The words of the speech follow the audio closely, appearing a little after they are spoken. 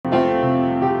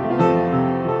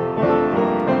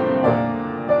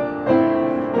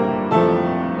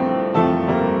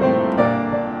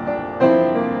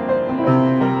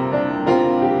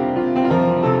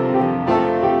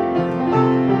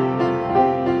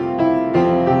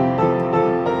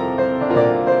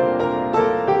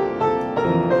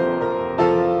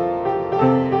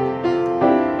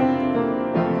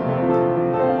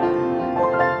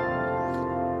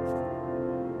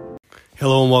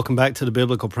Welcome back to the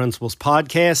Biblical Principles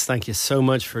Podcast. Thank you so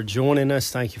much for joining us.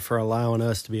 Thank you for allowing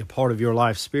us to be a part of your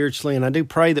life spiritually. And I do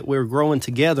pray that we're growing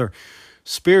together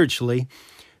spiritually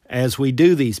as we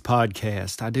do these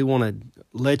podcasts. I do want to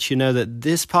let you know that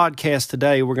this podcast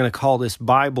today, we're going to call this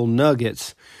Bible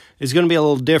Nuggets, is going to be a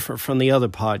little different from the other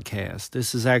podcast.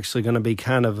 This is actually going to be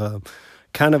kind of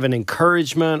an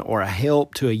encouragement or a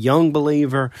help to a young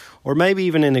believer, or maybe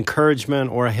even an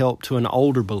encouragement or a help to an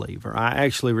older believer. I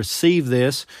actually received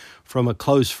this from a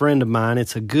close friend of mine.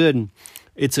 It's a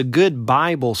good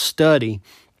Bible study,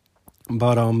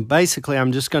 but basically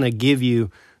I'm just going to give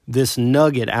you this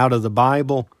nugget out of the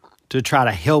Bible to try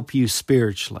to help you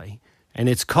spiritually. And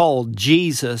it's called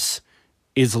Jesus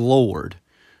is Lord.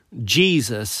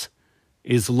 Jesus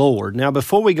is Lord. Now,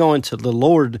 before we go into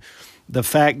the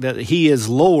fact that He is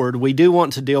Lord, we do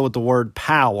want to deal with the word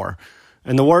power.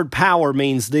 And the word power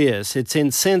means this: it's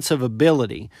in sense of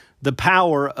ability, the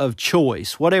power of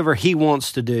choice. Whatever He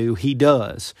wants to do, He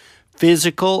does.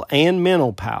 Physical and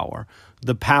mental power,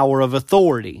 the power of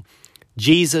authority.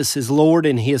 Jesus is Lord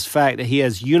in His fact that He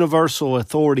has universal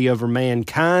authority over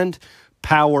mankind,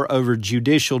 power over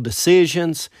judicial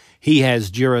decisions. He has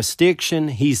jurisdiction.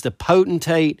 He's the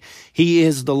potentate. He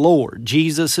is the Lord.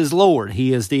 Jesus is Lord.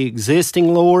 He is the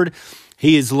existing Lord.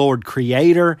 He is Lord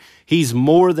Creator. He's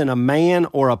more than a man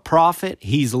or a prophet.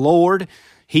 He's Lord.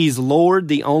 He's Lord,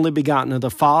 the only begotten of the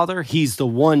Father. He's the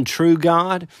one true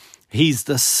God. He's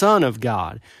the Son of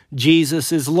God.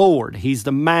 Jesus is Lord. He's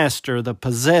the master, the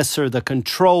possessor, the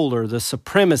controller, the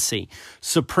supremacy,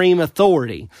 supreme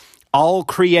authority. All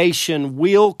creation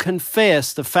will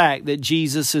confess the fact that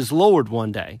Jesus is Lord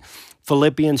one day.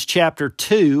 Philippians chapter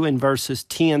 2 and verses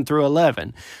 10 through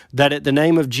 11, that at the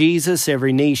name of Jesus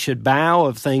every knee should bow,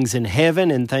 of things in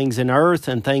heaven and things in earth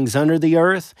and things under the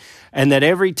earth, and that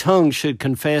every tongue should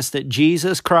confess that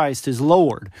Jesus Christ is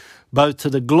Lord, both to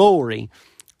the glory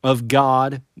of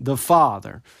God the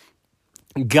Father.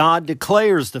 God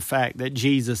declares the fact that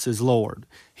Jesus is Lord.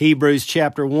 Hebrews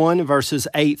chapter 1, verses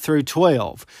 8 through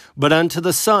 12. But unto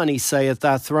the Son He saith,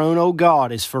 Thy throne, O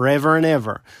God, is forever and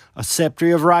ever. A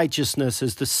sceptre of righteousness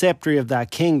is the sceptre of Thy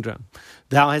kingdom.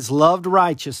 Thou hast loved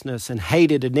righteousness and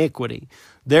hated iniquity.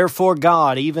 Therefore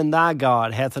God, even Thy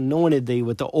God, hath anointed Thee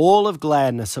with the oil of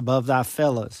gladness above Thy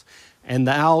fellows. And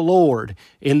Thou, Lord,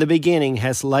 in the beginning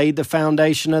hast laid the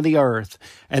foundation of the earth,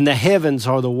 and the heavens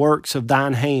are the works of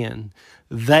Thine hand.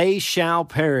 They shall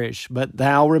perish, but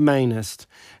Thou remainest,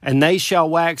 and they shall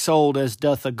wax old as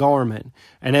doth a garment,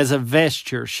 and as a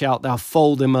vesture shalt Thou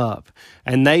fold them up.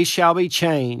 And they shall be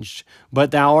changed,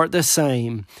 but Thou art the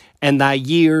same, and Thy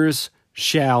years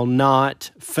shall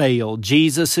not fail.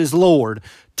 Jesus is Lord.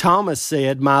 Thomas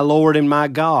said, My Lord and my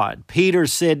God. Peter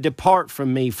said, Depart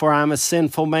from me, for I am a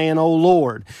sinful man, O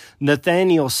Lord.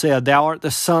 Nathanael said, Thou art the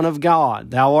Son of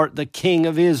God. Thou art the King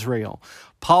of Israel.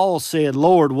 Paul said,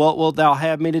 Lord, what wilt Thou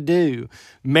have me to do?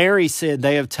 Mary said,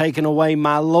 They have taken away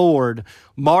my Lord.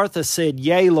 Martha said,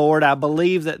 Yea, Lord, I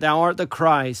believe that Thou art the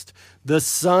Christ, the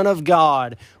Son of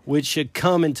God, which should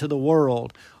come into the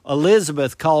world.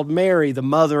 Elizabeth called Mary the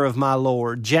mother of my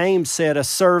Lord. James said, A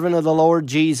servant of the Lord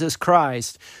Jesus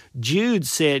Christ. Jude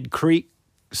said,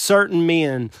 Certain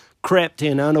men crept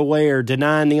in unaware,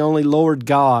 denying the only Lord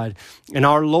God and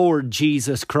our Lord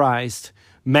Jesus Christ.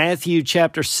 Matthew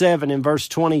chapter 7 and verse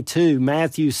 22,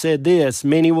 Matthew said this,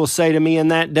 Many will say to me in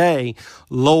that day,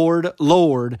 Lord,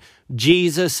 Lord,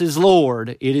 Jesus is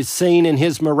Lord. It is seen in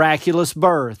His miraculous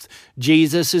birth.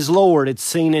 Jesus is Lord. It's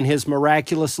seen in His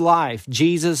miraculous life.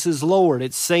 Jesus is Lord.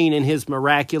 It's seen in His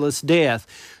miraculous death.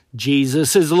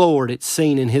 Jesus is Lord. It's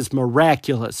seen in His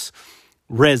miraculous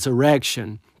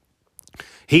resurrection.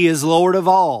 He is Lord of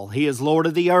all. He is Lord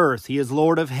of the earth. He is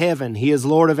Lord of heaven. He is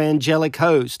Lord of angelic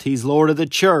host. He's Lord of the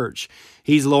church.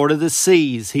 He's Lord of the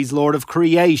seas. He's Lord of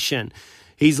creation.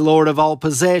 He's Lord of all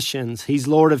possessions. He's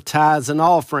Lord of tithes and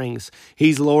offerings.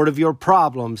 He's Lord of your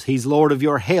problems. He's Lord of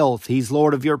your health. He's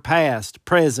Lord of your past,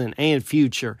 present, and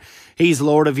future. He's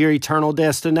Lord of your eternal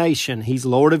destination. He's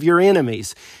Lord of your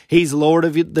enemies. He's Lord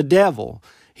of the devil.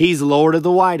 He's Lord of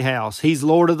the White House. He's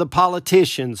Lord of the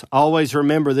politicians. Always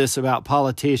remember this about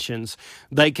politicians.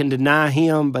 They can deny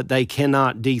Him, but they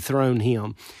cannot dethrone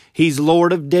Him. He's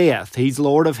Lord of death. He's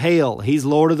Lord of hell. He's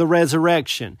Lord of the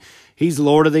resurrection. He's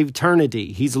Lord of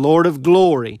eternity. He's Lord of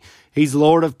glory. He's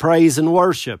Lord of praise and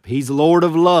worship. He's Lord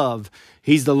of love.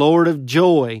 He's the Lord of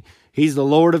joy. He's the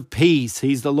Lord of peace.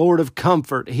 He's the Lord of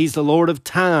comfort. He's the Lord of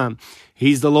time.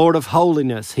 He's the Lord of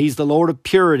holiness. He's the Lord of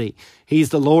purity. He's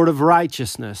the Lord of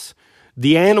righteousness.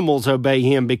 The animals obey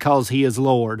Him because He is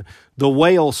Lord. The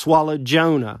whale swallowed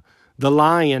Jonah. The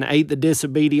lion ate the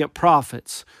disobedient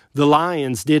prophets. The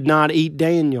lions did not eat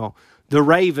Daniel. The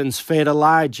ravens fed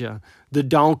Elijah, the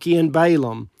donkey and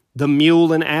Balaam, the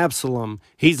mule and Absalom.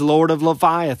 He's Lord of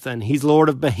Leviathan. He's Lord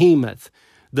of Behemoth.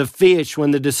 The fish,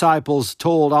 when the disciples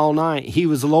toiled all night, he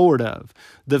was Lord of.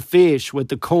 The fish with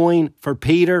the coin for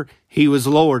Peter, he was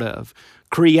Lord of.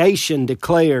 Creation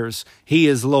declares he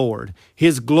is Lord.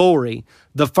 His glory,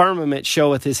 the firmament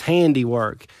showeth his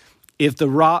handiwork.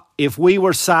 If we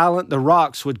were silent, the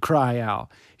rocks would cry out.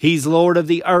 He's Lord of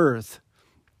the earth.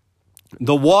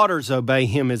 The waters obey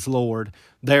him as Lord.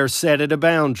 They are set at a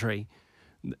boundary.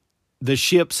 The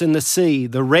ships in the sea,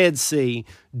 the Red Sea,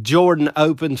 Jordan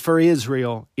opened for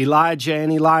Israel, Elijah and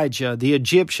Elijah, the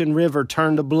Egyptian river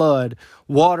turned to blood,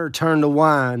 water turned to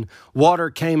wine, water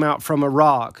came out from a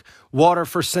rock, water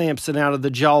for Samson out of the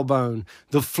jawbone.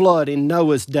 The flood in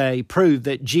Noah's day proved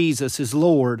that Jesus is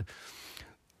Lord.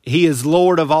 He is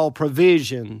Lord of all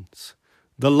provisions,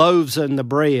 the loaves and the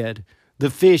bread, the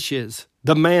fishes,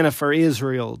 the manna for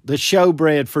Israel, the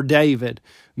showbread for David,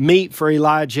 meat for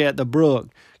Elijah at the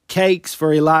brook, cakes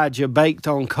for Elijah baked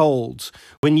on coals.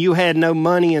 When you had no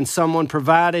money and someone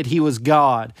provided, he was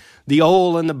God. The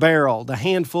oil in the barrel, the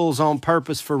handfuls on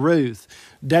purpose for Ruth.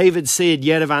 David said,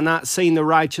 "Yet have I not seen the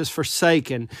righteous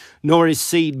forsaken, nor his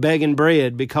seed begging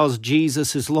bread," because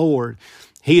Jesus is Lord.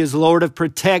 He is Lord of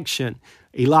protection.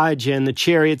 Elijah and the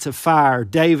chariots of fire,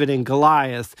 David and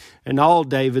Goliath, and all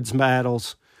David's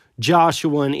battles.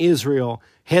 Joshua and Israel,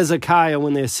 Hezekiah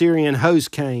when the Assyrian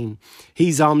host came.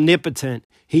 He's omnipotent.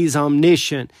 He's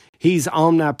omniscient. He's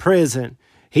omnipresent.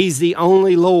 He's the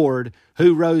only Lord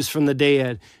who rose from the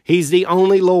dead. He's the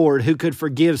only Lord who could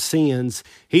forgive sins.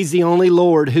 He's the only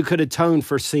Lord who could atone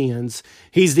for sins.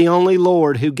 He's the only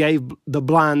Lord who gave the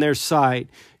blind their sight.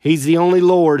 He's the only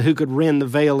Lord who could rend the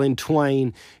veil in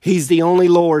twain. He's the only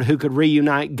Lord who could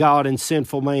reunite God and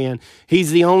sinful man.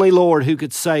 He's the only Lord who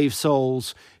could save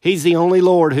souls. He's the only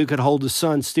Lord who could hold the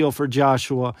sun still for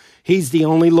Joshua. He's the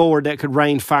only Lord that could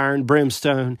rain fire and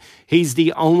brimstone. He's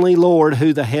the only Lord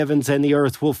who the heavens and the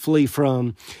earth will flee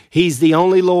from. He's the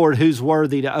only Lord who's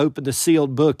worthy to open the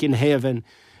sealed book in heaven.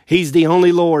 He's the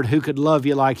only Lord who could love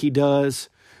you like he does,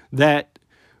 that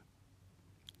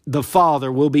the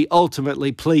Father will be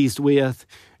ultimately pleased with,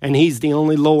 and he's the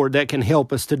only Lord that can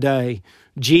help us today.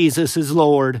 Jesus is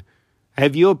Lord.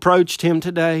 Have you approached him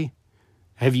today?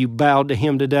 Have you bowed to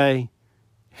him today?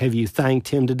 Have you thanked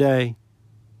him today?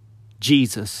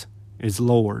 Jesus is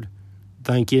Lord.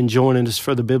 Thank you for joining us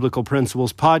for the Biblical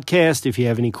Principles Podcast. If you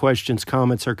have any questions,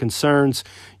 comments, or concerns,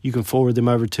 you can forward them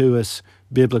over to us,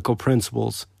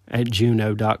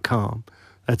 biblicalprinciples@juno.com.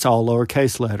 That's all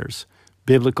lowercase letters,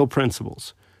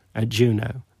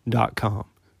 biblicalprinciples@juno.com.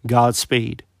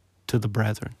 Godspeed to the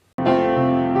brethren.